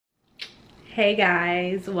Hey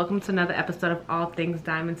guys, welcome to another episode of All Things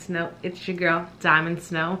Diamond Snow. It's your girl, Diamond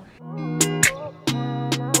Snow.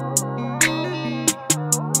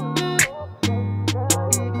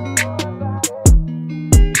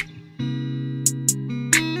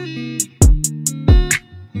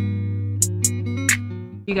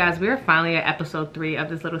 You guys, we are finally at episode 3 of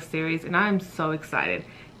this little series and I'm so excited.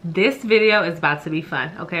 This video is about to be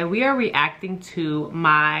fun, okay? We are reacting to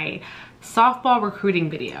my softball recruiting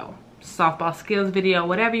video. Softball skills video,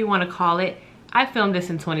 whatever you want to call it. I filmed this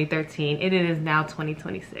in 2013 and it is now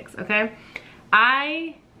 2026, okay?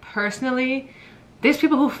 I personally, there's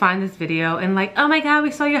people who find this video and like, oh my god, we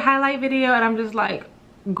saw your highlight video, and I'm just like,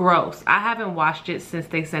 gross. I haven't watched it since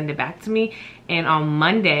they sent it back to me, and on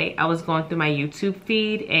Monday I was going through my YouTube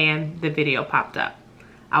feed and the video popped up.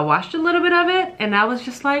 I watched a little bit of it and I was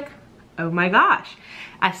just like, oh my gosh.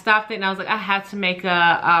 I stopped it and I was like, I had to make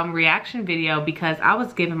a reaction video because I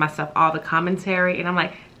was giving myself all the commentary and I'm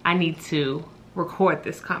like, I need to record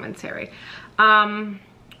this commentary. One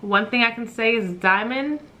thing I can say is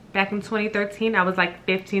Diamond, back in 2013, I was like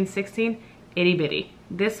 15, 16, itty bitty.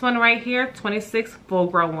 This one right here, 26, full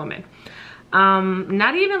grown woman.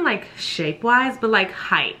 Not even like shape wise, but like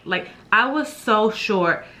height. Like I was so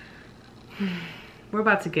short. We're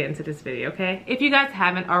about to get into this video, okay? If you guys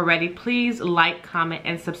haven't already, please like, comment,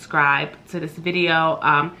 and subscribe to this video.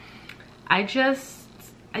 I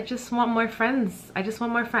just want more friends. I just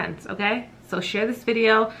want more friends, okay? So share this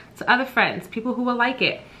video to other friends, people who will like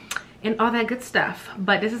it, and all that good stuff.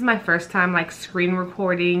 But this is my first time like screen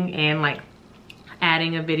recording and like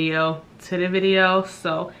adding a video to the video,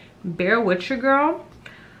 so bear with your girl.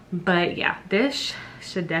 But yeah, this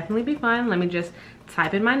should definitely be fun. Let me just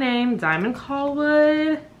type in my name, Diamond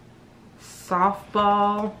Callwood,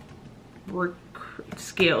 softball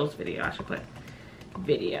skills video. I should put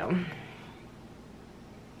video.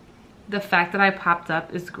 The fact that I popped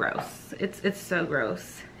up is gross. It's so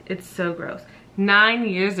gross. It's so gross. 9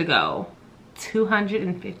 years ago,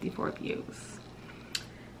 254 views.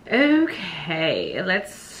 Okay,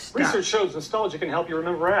 let's start. Research shows nostalgia can help you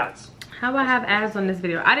remember ads. How about I have ads on this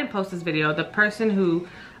video? I didn't post this video. The person who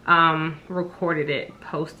recorded it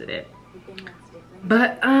posted it.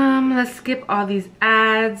 But let's skip all these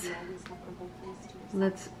ads.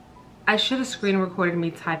 I should have screen recorded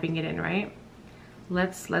me typing it in, right?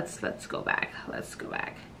 Let's go back. Let's go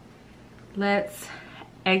back. Let's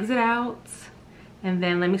exit out. And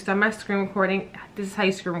then let me start my screen recording. This is how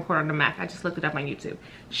you screen record on the Mac. I just looked it up on YouTube.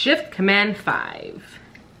 Shift Command 5.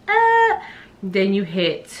 Then you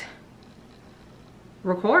hit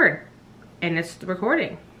record. And it's the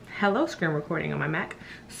recording. Hello, screen recording on my Mac.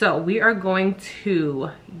 So we are going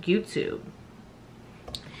to YouTube.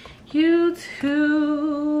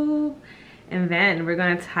 And then we're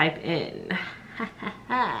going to type in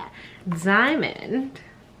Diamond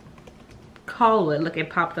Callwood. Look,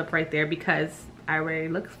 it popped up right there because I already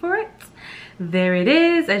looked for it. There it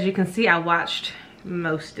is. As you can see, I watched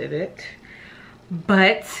most of it.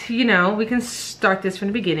 But, you know, we can start this from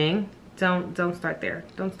the beginning. Don't start there.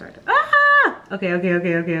 Don't start there. Ah!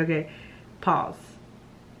 Okay. Pause.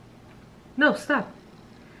 No, stop.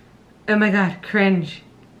 Oh my god, cringe.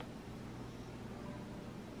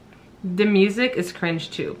 The music is cringe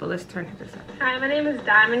too, but let's turn this up. Hi, my name is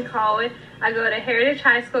Diamond Callwood. I go to Heritage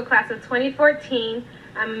High School class of 2014.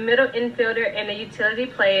 I'm a middle infielder and a utility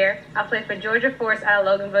player. I play for Georgia Force out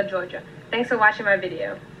of Loganville, Georgia. Thanks for watching my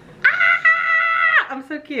video. Ah! I'm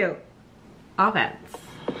so cute. Offense.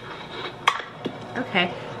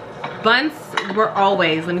 Okay. Bunts were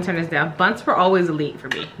always, let me turn this down. Bunts were always elite for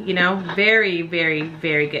me, you know? Very, very,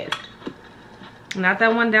 very good. Not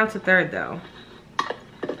that one down to third though.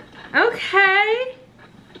 Okay.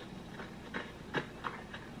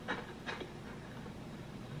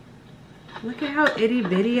 Look at how itty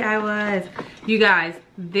bitty I was. You guys,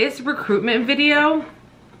 this recruitment video,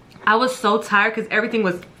 I was so tired because everything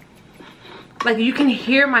was, like you can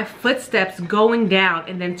hear my footsteps going down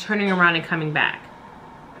and then turning around and coming back.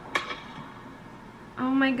 Oh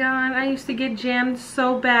my god, I used to get jammed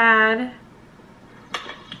so bad.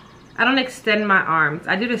 I don't extend my arms.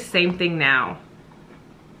 I do the same thing now.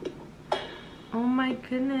 Oh my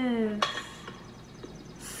goodness.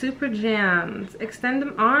 Super jammed. Extend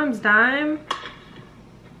them arms, Dime.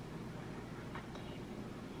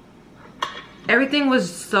 Everything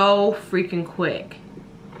was so freaking quick.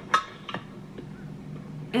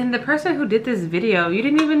 And the person who did this video, you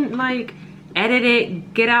didn't even like edit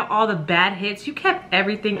it, get out all the bad hits. You kept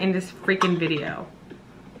everything in this freaking video.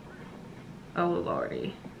 Oh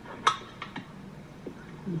lordy.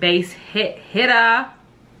 Base hitter.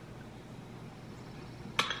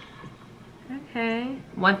 Okay.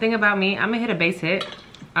 One thing about me, I'm gonna hit a base hit.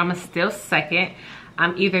 I'm gonna steal second.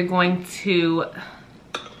 I'm either going to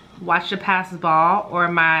watch the pass ball, or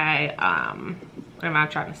my, what am I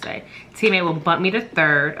trying to say? Teammate will bump me to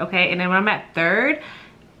third, okay? And then when I'm at third,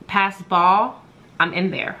 pass ball, I'm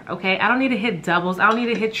in there, okay? I don't need to hit doubles. I don't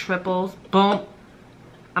need to hit triples. Boom.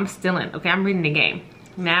 I'm stealing, okay? I'm reading the game.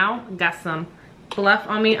 Now, got some fluff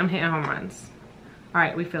on me. I'm hitting home runs. All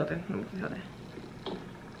right, we fielded. We fielded.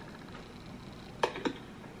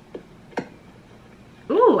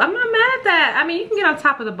 Ooh, I'm not mad at that. I mean, you can get on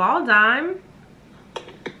top of the ball, Dime.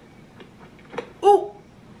 Ooh,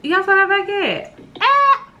 y'all saw that back hit.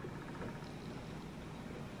 Ah!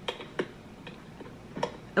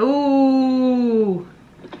 Ooh.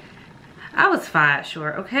 I was 5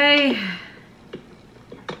 short, okay?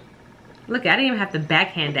 Look, I didn't even have to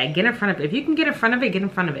backhand that. Get in front of it. If you can get in front of it, get in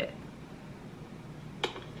front of it.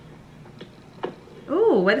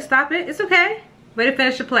 Ooh, way to stop it. It's okay. Way to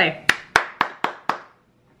finish the play.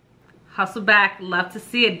 Hustle back. Love to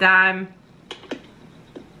see it, Dime.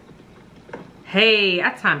 Hey,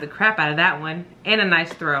 I timed the crap out of that one. And a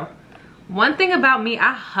nice throw. One thing about me,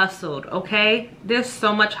 I hustled, okay? There's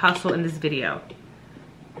so much hustle in this video.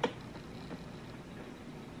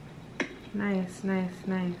 Nice, nice,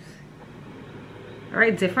 nice. All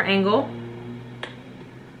right, different angle.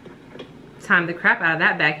 Timed the crap out of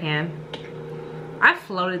that backhand. I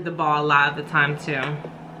floated the ball a lot of the time too.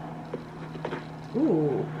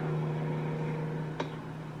 Ooh.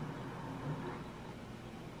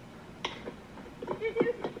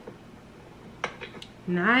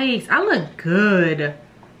 Nice. I look good.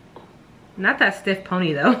 Not that stiff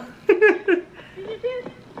pony though.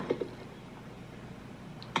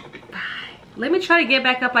 Let me try to get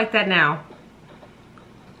back up like that now.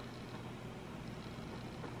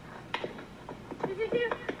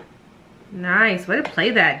 Nice. Way to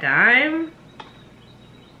play that, Dime.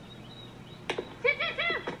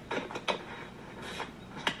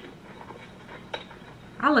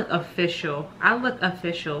 I look official. I look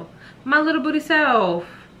official. My little booty self.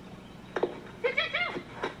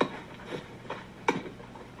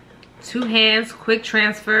 2 hands, quick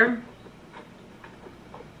transfer.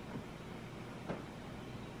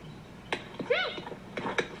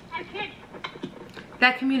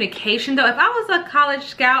 That communication though, if I was a college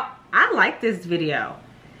scout, I like this video.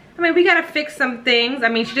 I mean, we gotta fix some things. I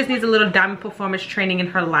mean, she just needs a little Diamond performance training in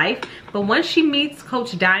her life. But once she meets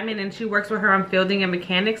Coach Diamond and she works with her on fielding and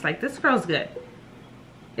mechanics, like, this girl's good.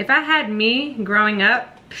 If I had me growing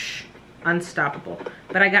up, psh, unstoppable.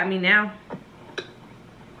 But I got me now.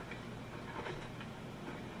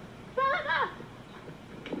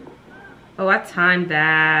 Oh, I timed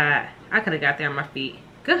that. I could have got there on my feet.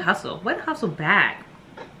 Good hustle. Way to hustle back.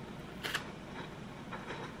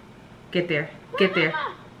 Get there. Get there.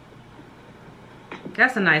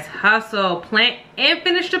 That's a nice hustle. Plant and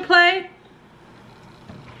finish the play.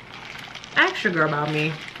 Ask your girl about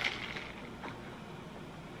me.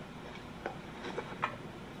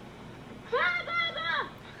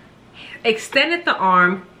 Extended the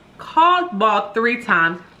arm. Called ball 3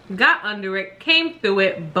 times. Got under it. Came through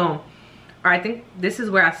it. Boom. Alright, I think this is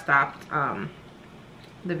where I stopped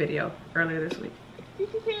the video earlier this week.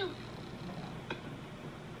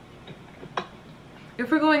 If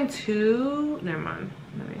we're going to, never mind.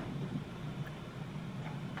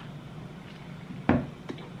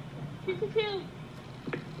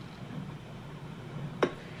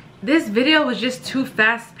 This video was just too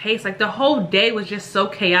fast paced. Like, the whole day was just so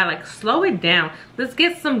chaotic. Slow it down. Let's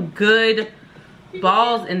get some good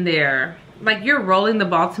balls in there. Like, you're rolling the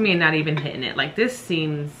ball to me and not even hitting it. Like, this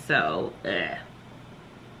seems so ugh.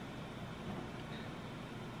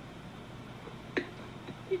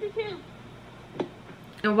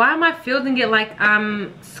 And why am I fielding it like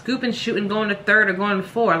I'm scoop and shoot and going to 3rd or going to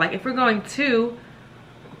 4? Like, if we're going 2,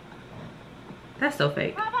 that's so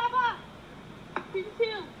fake.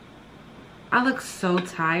 I look so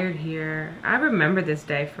tired here. I remember this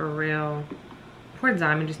day for real. Poor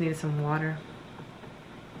Diamond just needed some water.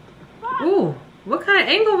 Ooh, what kind of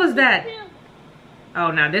angle was that?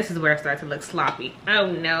 Oh, now this is where it starts to look sloppy.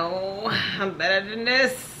 Oh no, I'm better than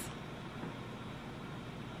this.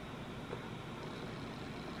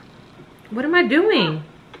 What am I doing?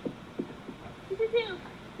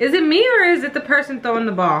 Is it me or is it the person throwing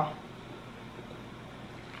the ball?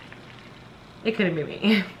 It couldn't be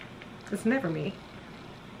me. It's never me.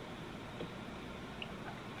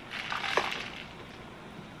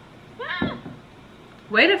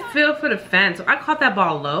 Way to feel for the fence. I caught that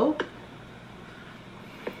ball low.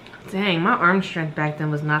 Dang, my arm strength back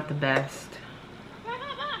then was not the best.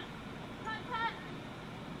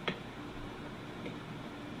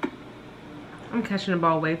 catching the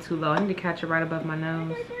ball way too low. I need to catch it right above my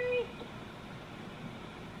nose.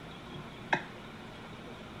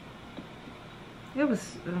 It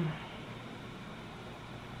was...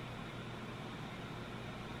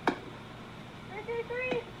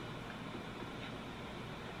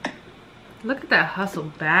 Look at that hustle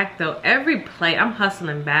back though. Every play, I'm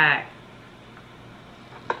hustling back.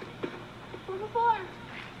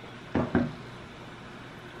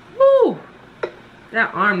 Woo!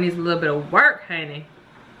 That arm needs a little bit of work, honey.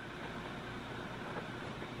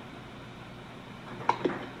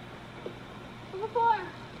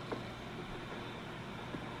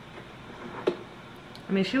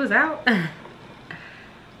 I mean, she was out.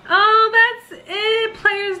 Oh, that's it.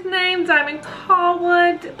 Player's name, Diamond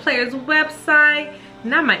Callwood. Player's website.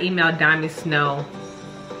 Not my email, Diamond Snow.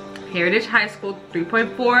 Heritage High School,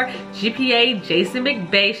 3.4 GPA, Jason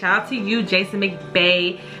McBay. Shout out to you, Jason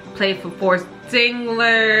McBay. Played for Forest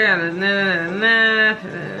Dingler.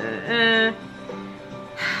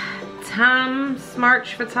 Tom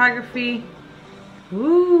Smarch Photography.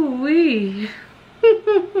 Ooh-wee.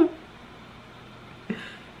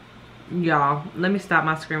 Y'all, let me stop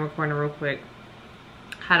my screen recording real quick.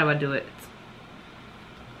 How do I do it?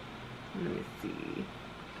 Let me see.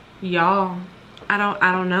 Y'all, I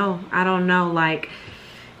don't know. Like,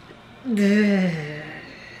 it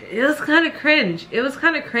was kind of cringe. It was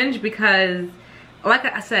kind of cringe because, like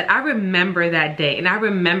I said, I remember that day, and I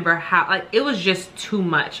remember how, like, it was just too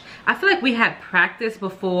much. I feel like we had practice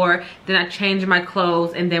before, then I changed my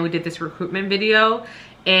clothes, and then we did this recruitment video.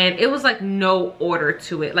 And it was like no order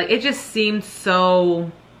to it. Like, it just seemed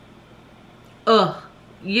so,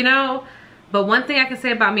 you know? But one thing I can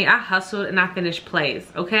say about me, I hustled and I finished plays,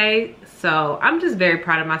 okay? So I'm just very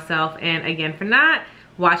proud of myself. And again, for not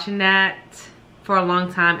watching that for a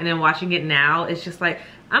long time and then watching it now, it's just like,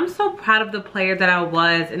 I'm so proud of the player that I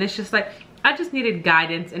was. And it's just like, I just needed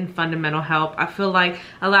guidance and fundamental help. I feel like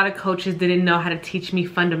a lot of coaches didn't know how to teach me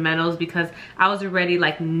fundamentals because I was already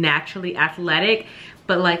like naturally athletic.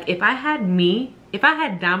 But like, if I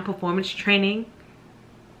had down performance training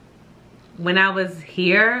when I was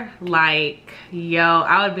here, like, yo,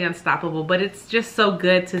 I would be unstoppable. But it's just so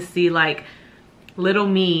good to see like little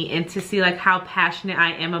me and to see like how passionate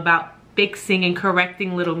I am about fixing and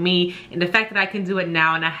correcting little me, and the fact that I can do it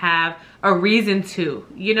now and I have a reason to,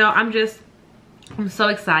 you know. I'm so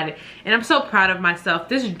excited and I'm so proud of myself.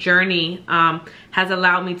 This journey has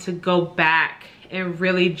allowed me to go back and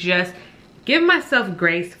really just give myself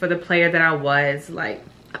grace for the player that I was. Like,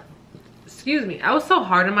 excuse me, I was so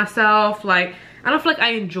hard on myself. Like, I don't feel like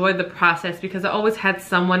I enjoyed the process because I always had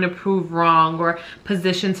someone to prove wrong or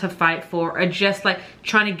position to fight for or just like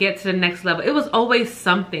trying to get to the next level. It was always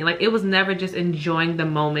something. Like, it was never just enjoying the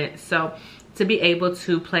moment. So to be able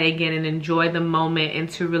to play again and enjoy the moment and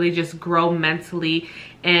to really just grow mentally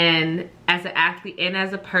and as an athlete and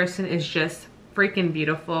as a person is just freaking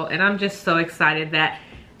beautiful. And I'm just so excited that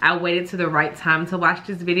I waited to the right time to watch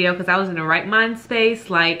this video because I was in the right mind space.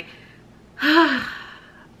 Like, I'm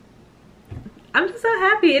just so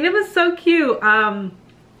happy and it was so cute. I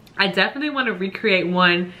definitely want to recreate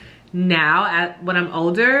one now when I'm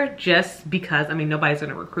older, just because, I mean, nobody's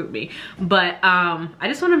gonna recruit me, but I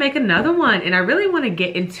just want to make another one, and I really want to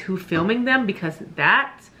get into filming them because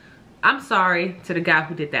that, I'm sorry to the guy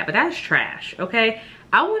who did that, but that's trash, okay?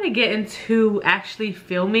 I want to get into actually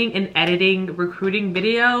filming and editing recruiting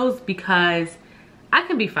videos because I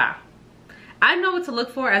can be foul. I know what to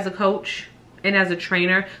look for as a coach and as a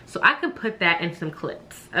trainer, so I can put that in some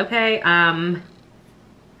clips, okay? I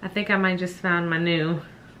think I might just found my little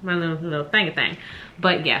thing.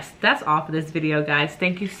 But yes, that's all for this video, guys.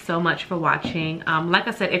 Thank you so much for watching. Like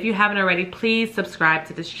I said, if you haven't already, please subscribe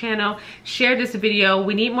to this channel, share this video.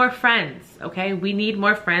 We need more friends, okay? We need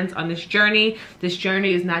more friends on this journey. This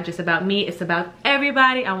journey is not just about me, it's about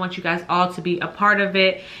everybody. I want you guys all to be a part of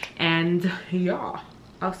it. And yeah,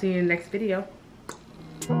 I'll see you in the next video.